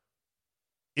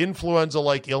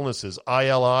 influenza-like illnesses,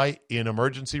 ILI, in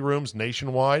emergency rooms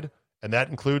nationwide, and that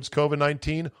includes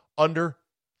COVID-19, under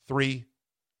 3%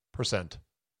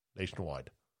 nationwide.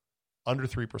 Under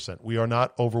 3%. We are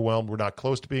not overwhelmed. We're not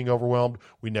close to being overwhelmed.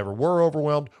 We never were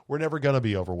overwhelmed. We're never going to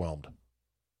be overwhelmed.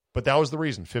 But that was the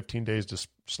reason, 15 days to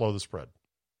slow the spread.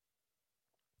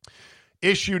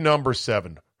 Issue number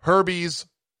 7, Herbie's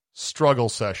struggle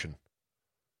session.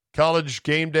 College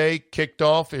Game Day kicked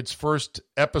off its first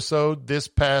episode this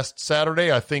past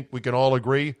Saturday. I think we can all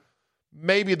agree,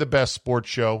 maybe the best sports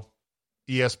show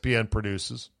ESPN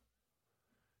produces.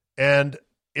 And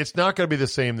it's not going to be the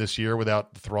same this year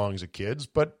without the throngs of kids,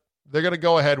 but they're going to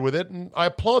go ahead with it, and I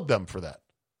applaud them for that.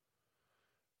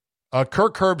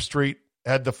 Kirk Herbstreit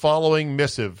had the following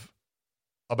missive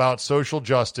about social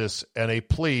justice and a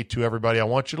plea to everybody. I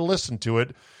want you to listen to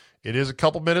it. It is a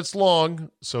couple minutes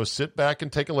long, so sit back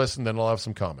and take a listen, then I'll have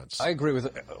some comments. I agree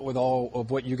with all of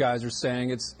what you guys are saying.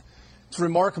 It's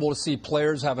remarkable to see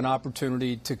players have an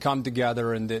opportunity to come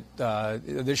together, and that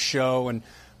this show and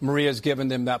Maria's given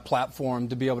them that platform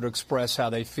to be able to express how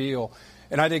they feel.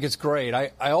 And I think it's great.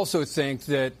 I also think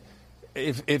that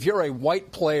if you're a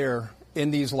white player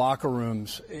in these locker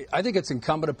rooms, I think it's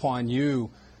incumbent upon you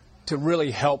to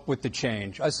really help with the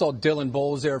change. I saw Dylan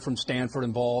Bowles there from Stanford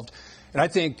involved. And I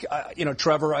think,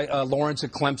 Trevor Lawrence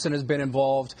at Clemson has been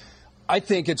involved. I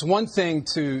think it's one thing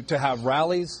to have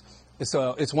rallies.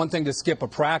 It's one thing to skip a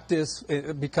practice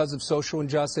because of social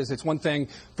injustice. It's one thing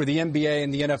for the NBA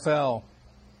and the NFL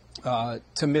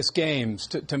to miss games,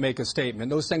 to make a statement.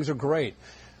 Those things are great.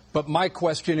 But my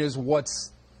question is,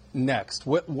 what's next?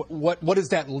 What does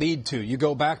that lead to? You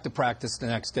go back to practice the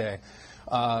next day.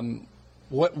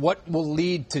 What will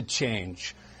lead to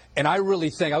change? And I really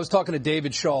think, I was talking to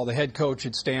David Shaw, the head coach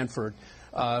at Stanford,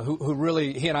 who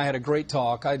really, he and I had a great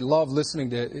talk. I love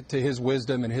listening to his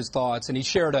wisdom and his thoughts. And he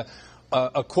shared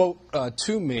a quote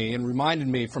to me and reminded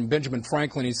me from Benjamin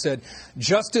Franklin. He said,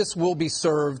 justice will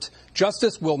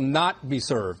not be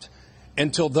served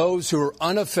until those who are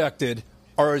unaffected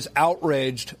are as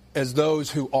outraged as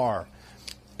those who are.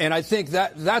 And I think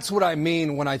that's what I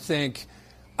mean when I think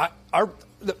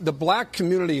the black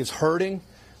community is hurting.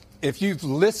 If you've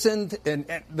listened, and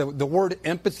the word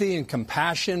empathy and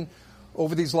compassion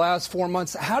over these last 4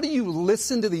 months, how do you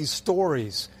listen to these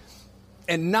stories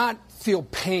and not feel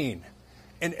pain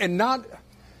and not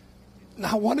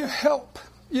want to help?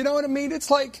 You know what I mean? It's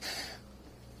like,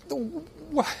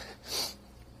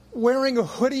 wearing a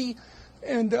hoodie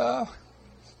and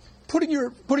putting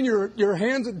your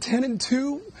hands at 10 and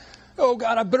 2. Oh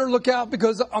God, I better look out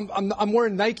because I'm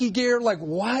wearing Nike gear. Like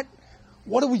what?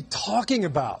 What are we talking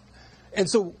about? And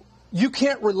so you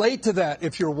can't relate to that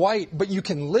if you're white, but you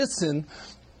can listen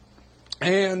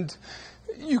and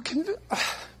you can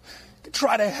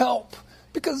try to help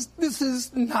because this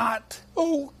is not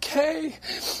okay.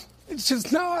 It's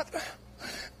just not.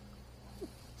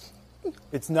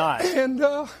 It's not. And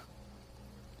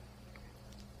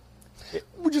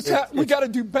we got to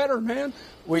do better, man.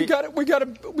 We got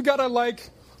to like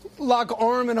lock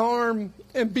arm in arm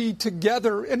and be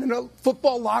together. And in a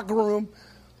football locker room,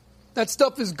 that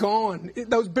stuff is gone.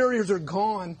 Those barriers are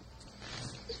gone.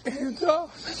 And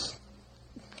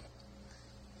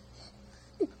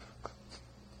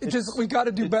we got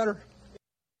to do better.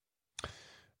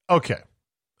 Okay.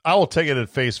 I will take it at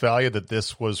face value that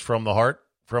this was from the heart,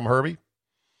 from Herbie.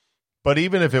 But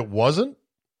even if it wasn't,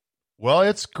 well,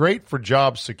 it's great for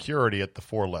job security at the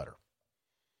 4-letter.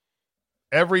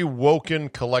 Every woken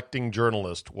collecting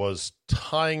journalist was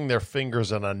tying their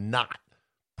fingers in a knot,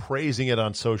 praising it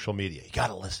on social media. You got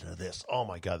to listen to this. Oh,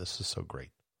 my God, this is so great.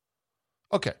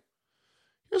 Okay.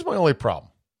 Here's my only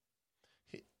problem.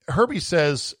 Herbie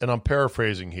says, and I'm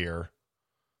paraphrasing here,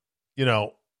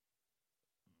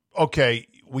 okay,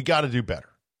 we got to do better.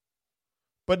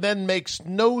 But then makes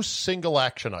no single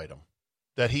action item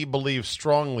that he believes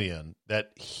strongly in,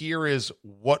 that here is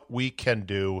what we can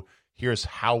do, here's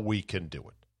how we can do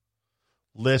it.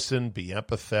 Listen, be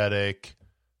empathetic.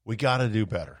 We got to do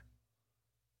better.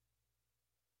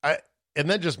 And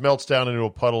then just melts down into a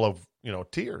puddle of,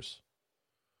 tears.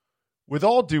 With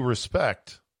all due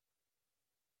respect,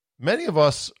 many of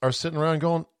us are sitting around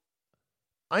going,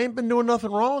 I ain't been doing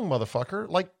nothing wrong, motherfucker.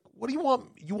 Like, what do you want?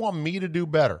 You want me to do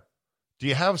better? Do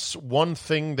you have one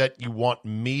thing that you want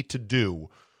me to do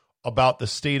about the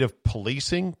state of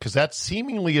policing? Because that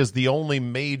seemingly is the only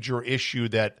major issue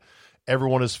that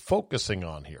everyone is focusing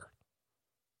on here.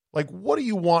 Like, what do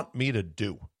you want me to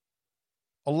do?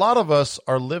 A lot of us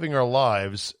are living our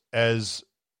lives as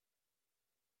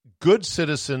good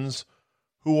citizens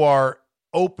who are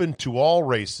open to all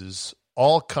races,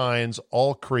 all kinds,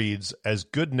 all creeds, as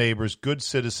good neighbors, good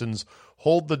citizens,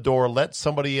 hold the door, let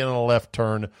somebody in on a left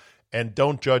turn, and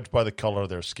don't judge by the color of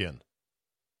their skin.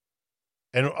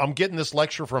 And I'm getting this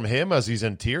lecture from him as he's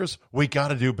in tears. We got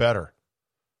to do better.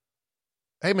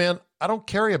 Hey, man, I don't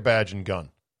carry a badge and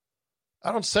gun.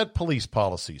 I don't set police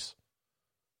policies.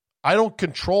 I don't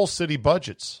control city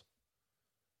budgets.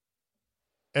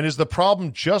 And is the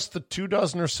problem just the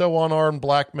 24 or so unarmed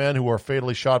black men who are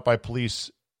fatally shot by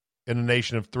police in a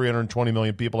nation of 320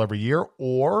 million people every year?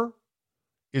 Or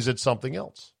is it something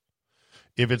else?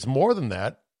 If it's more than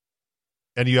that,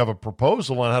 and you have a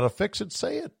proposal on how to fix it,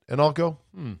 say it. And I'll go,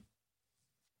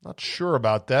 not sure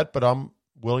about that, but I'm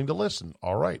willing to listen.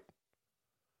 All right.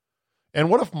 And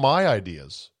what if my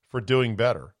ideas for doing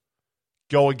better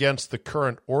go against the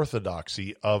current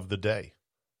orthodoxy of the day?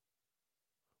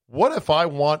 What if I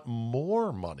want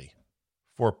more money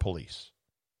for police?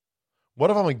 What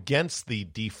if I'm against the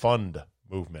defund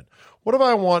movement? What if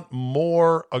I want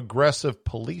more aggressive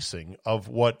policing of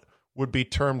what would be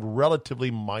termed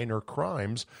relatively minor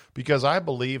crimes, because I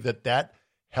believe that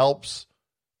helps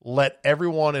let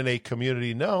everyone in a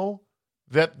community know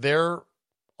that there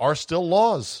are still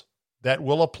laws that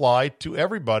will apply to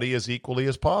everybody as equally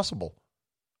as possible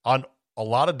on a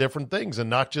lot of different things and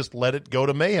not just let it go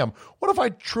to mayhem. What if I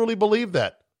truly believe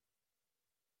that?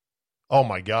 Oh,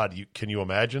 my God, can you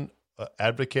imagine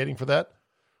advocating for that?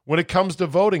 When it comes to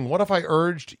voting, what if I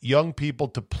urged young people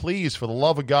to please, for the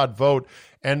love of God, vote,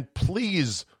 and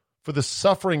please, for the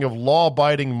suffering of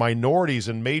law-abiding minorities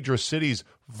in major cities,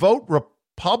 vote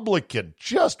Republican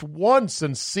just once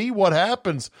and see what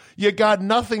happens. You got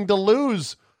nothing to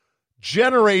lose.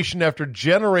 Generation after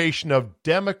generation of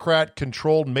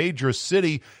Democrat-controlled major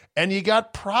city, and you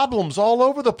got problems all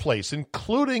over the place,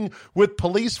 including with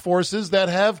police forces that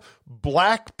have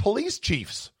black police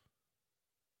chiefs.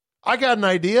 I got an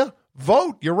idea.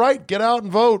 Vote. You're right. Get out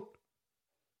and vote.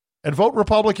 And vote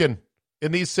Republican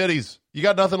in these cities. You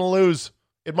got nothing to lose.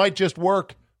 It might just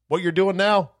work. What you're doing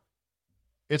now,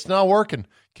 it's not working.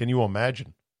 Can you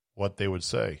imagine what they would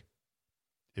say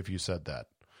if you said that?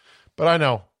 But I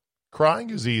know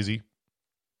crying is easy.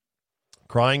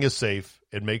 Crying is safe.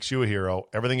 It makes you a hero.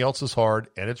 Everything else is hard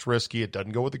and it's risky. It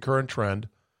doesn't go with the current trend.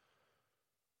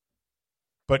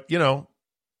 But,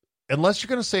 unless you're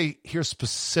going to say, here's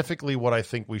specifically what I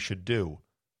think we should do,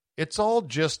 it's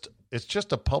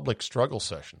just a public struggle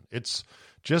session. It's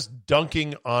just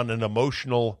dunking on an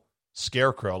emotional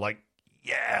scarecrow. Like,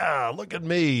 yeah, look at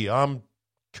me. I'm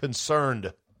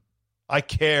concerned. I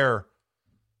care.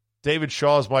 David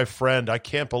Shaw is my friend. I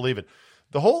can't believe it.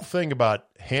 The whole thing about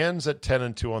hands at 10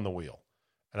 and 2 on the wheel,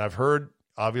 and I've heard,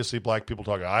 obviously, black people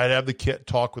talking, I'd have the kid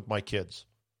talk with my kids.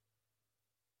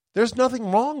 There's nothing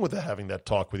wrong with having that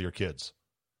talk with your kids.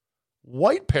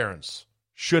 White parents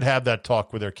should have that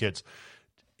talk with their kids.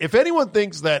 If anyone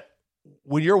thinks that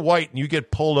when you're white and you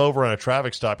get pulled over on a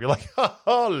traffic stop, you're like,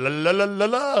 oh, la, la, la, la,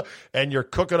 la, and you're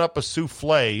cooking up a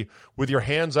souffle with your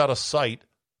hands out of sight.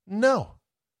 No.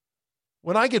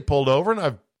 When I get pulled over, and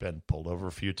I've been pulled over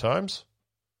a few times,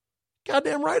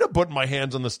 goddamn right I'm putting my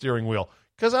hands on the steering wheel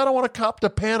because I don't want a cop to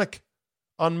panic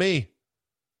on me.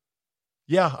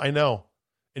 Yeah, I know.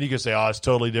 And you can say, oh, it's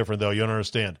totally different, though. You don't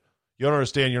understand. You don't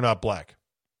understand you're not black.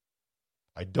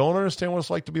 I don't understand what it's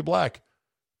like to be black.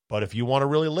 But if you want to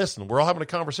really listen, we're all having a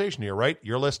conversation here, right?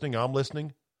 You're listening, I'm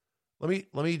listening. Let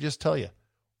me just tell you.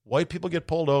 White people get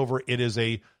pulled over. It is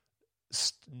a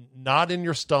not in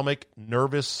your stomach,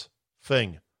 nervous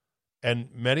thing. And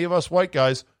many of us white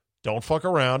guys don't fuck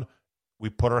around. We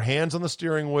put our hands on the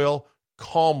steering wheel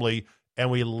calmly, and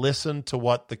we listen to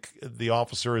what the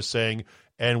officer is saying,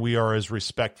 and we are as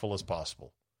respectful as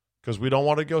possible because we don't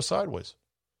want to go sideways.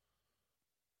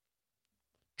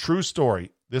 True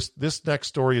story. This next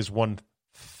story is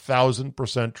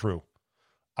 1,000% true.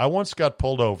 I once got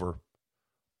pulled over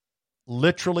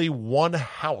literally one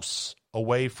house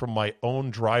away from my own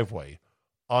driveway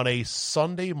on a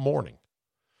Sunday morning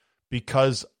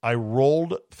because I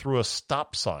rolled through a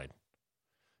stop sign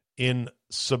in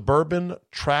suburban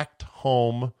tract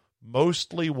home,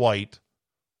 mostly white,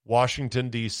 Washington,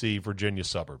 D.C., Virginia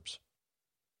suburbs.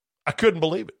 I couldn't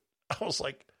believe it. I was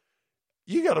like,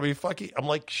 you got to be fucking. I'm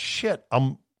like, shit.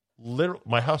 I'm literally,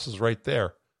 my house is right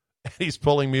there. And he's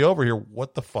pulling me over here.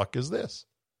 What the fuck is this?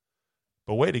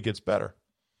 But wait, it gets better.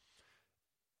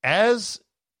 As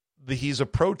he's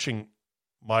approaching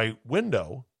my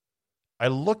window, I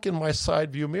look in my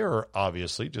side view mirror,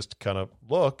 obviously, just to kind of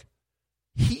look.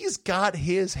 He's got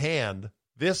his hand,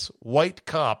 this white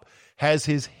cop has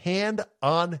his hand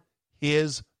on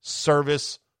his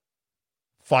service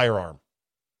firearm.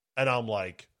 And I'm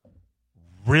like,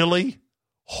 really?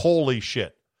 Holy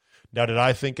shit. Now, did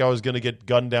I think I was going to get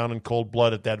gunned down in cold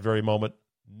blood at that very moment?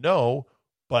 No,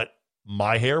 but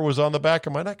my hair was on the back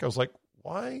of my neck. I was like,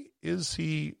 why is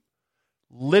he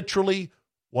literally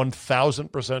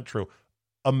 1,000% true?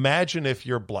 Imagine if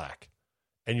you're black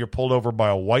and you're pulled over by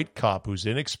a white cop who's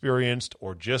inexperienced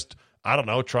or just, I don't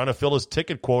know, trying to fill his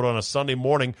ticket quota on a Sunday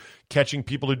morning, catching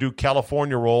people who do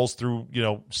California rolls through,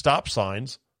 stop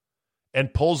signs,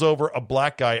 and pulls over a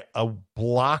black guy a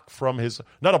block from his,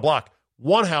 not a block,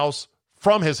 one house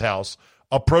from his house,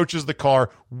 approaches the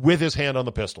car with his hand on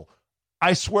the pistol.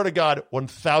 I swear to God,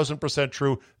 1,000%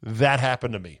 true, that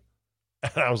happened to me.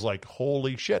 And I was like,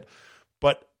 holy shit.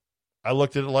 But I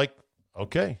looked at it like,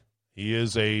 okay, he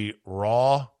is a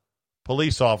raw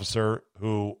police officer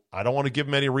who I don't want to give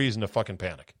him any reason to fucking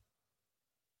panic.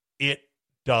 It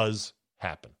does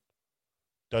happen.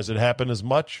 Does it happen as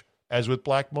much as with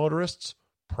black motorists?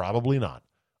 Probably not.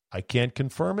 I can't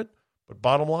confirm it, but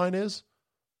bottom line is,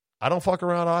 I don't fuck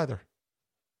around either.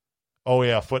 Oh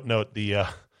yeah, footnote, he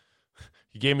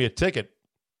gave me a ticket,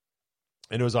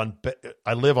 and it was I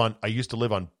used to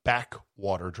live on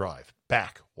Backwater Drive.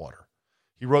 Backwater.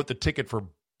 He wrote the ticket for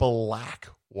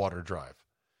Blackwater Drive.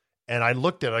 And I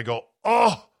looked at it, I go,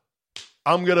 oh,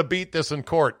 I'm going to beat this in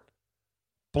court.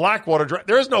 Blackwater Drive.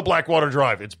 There is no Blackwater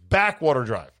Drive. It's Backwater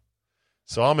Drive.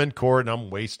 So I'm in court, and I'm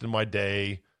wasting my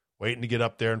day waiting to get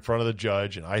up there in front of the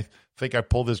judge, and I think I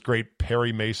pulled this great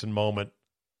Perry Mason moment.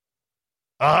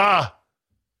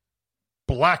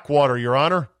 Blackwater, Your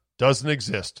Honor, doesn't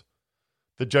exist.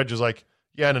 The judge is like,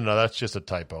 yeah, no, that's just a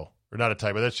typo. Or not a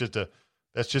typo, that's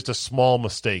just a small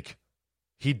mistake.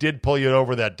 He did pull you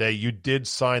over that day. You did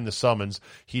sign the summons.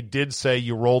 He did say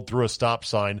you rolled through a stop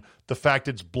sign. The fact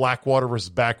it's Blackwater versus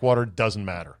Backwater doesn't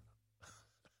matter.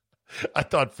 I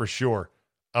thought for sure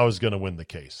I was going to win the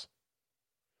case.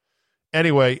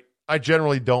 Anyway, I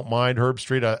generally don't mind Herb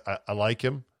Street. I like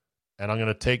him, and I'm going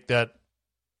to take that,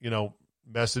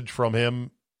 message from him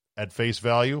at face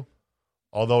value,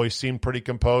 although he seemed pretty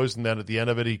composed, and then at the end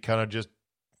of it, he kind of just,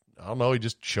 he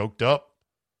just choked up.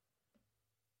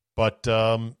 But,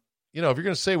 if you're going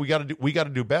to say we got to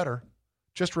do better,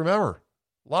 just remember,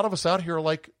 a lot of us out here are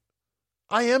like,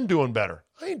 I am doing better.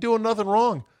 I ain't doing nothing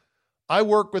wrong. I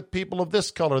work with people of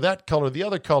this color, that color, the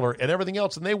other color, and everything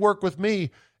else, and they work with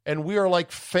me, and we are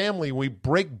like family. We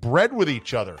break bread with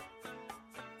each other.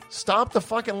 Stop the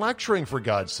fucking lecturing, for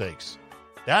God's sakes.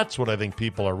 That's what I think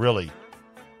people are really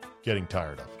getting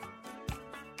tired of.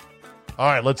 All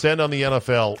right, let's end on the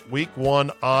NFL. Week 1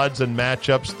 odds and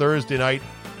matchups. Thursday night,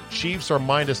 Chiefs are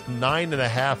minus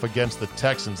 9.5 against the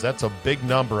Texans. That's a big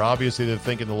number. Obviously, they're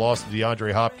thinking the loss of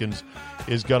DeAndre Hopkins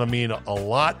is going to mean a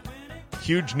lot.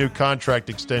 Huge new contract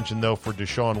extension, though, for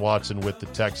Deshaun Watson with the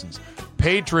Texans.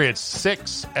 Patriots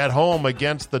 6 at home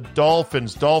against the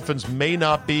Dolphins. Dolphins may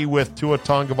not be with Tua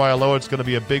Tagovailoa. It's going to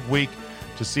be a big week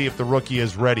to see if the rookie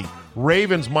is ready.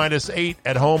 Ravens minus 8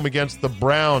 at home against the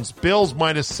Browns. Bills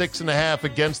minus 6.5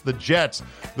 against the Jets.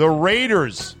 The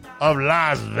Raiders of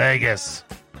Las Vegas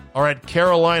are at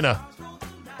Carolina,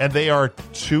 and they are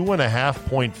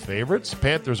 2.5-point favorites.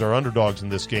 Panthers are underdogs in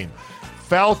this game.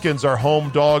 Falcons are home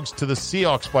dogs to the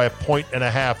Seahawks by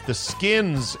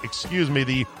 1.5.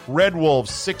 The Red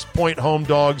Wolves, 6-point home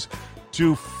dogs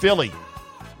to Philly.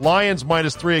 Lions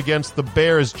minus 3 against the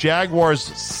Bears. Jaguars,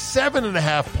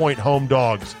 7.5-point home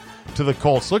dogs to the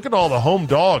Colts. Look at all the home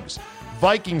dogs.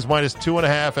 Vikings minus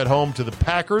 2.5 at home to the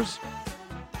Packers.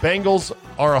 Bengals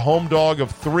are a home dog of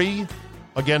 3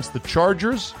 against the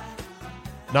Chargers.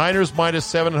 Niners minus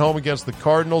 7 at home against the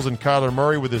Cardinals, and Kyler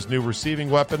Murray with his new receiving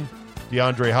weapon,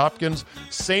 DeAndre Hopkins.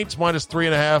 Saints minus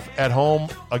 3.5 at home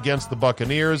against the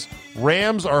Buccaneers.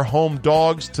 Rams are home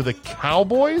dogs to the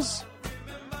Cowboys.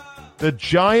 The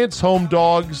Giants home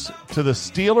dogs to the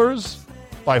Steelers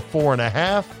by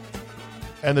 4.5.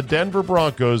 And the Denver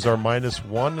Broncos are minus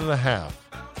 1.5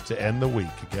 to end the week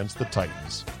against the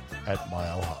Titans at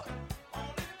Mile High.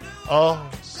 Oh,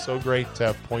 so great to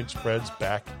have point spreads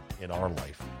back in our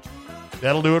life.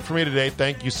 That'll do it for me today.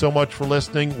 Thank you so much for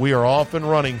listening. We are off and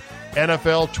running.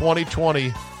 NFL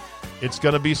 2020. It's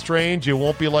going to be strange. It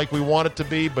won't be like we want it to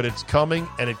be, but it's coming,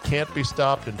 and it can't be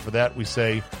stopped. And for that, we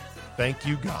say, thank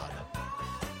you, God.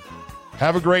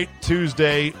 Have a great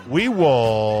Tuesday. We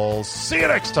will see you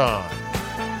next time.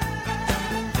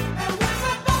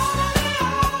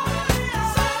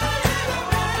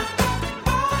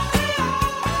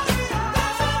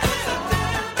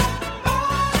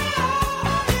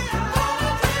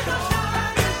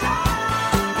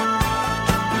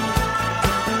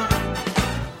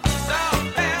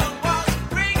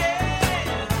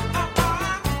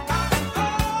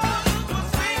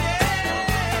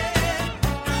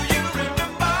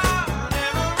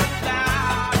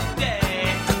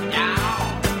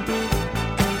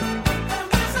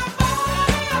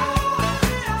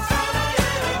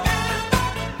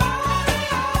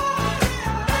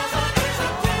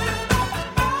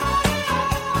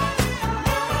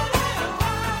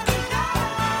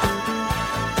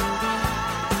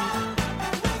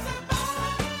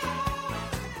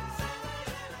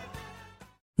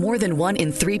 More than 1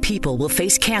 in 3 people will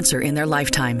face cancer in their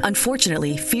lifetime.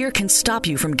 Unfortunately, fear can stop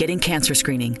you from getting cancer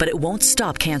screening, but it won't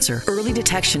stop cancer. Early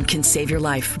detection can save your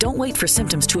life. Don't wait for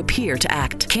symptoms to appear to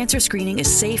act. Cancer screening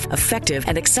is safe, effective,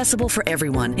 and accessible for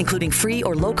everyone, including free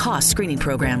or low-cost screening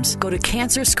programs. Go to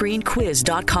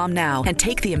CancerScreenQuiz.com now and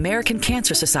take the American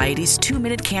Cancer Society's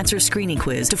 2-minute cancer screening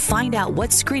quiz to find out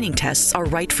what screening tests are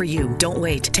right for you. Don't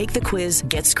wait. Take the quiz.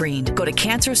 Get screened. Go to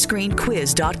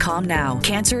CancerScreenQuiz.com now.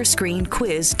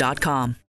 CancerScreenQuiz.com.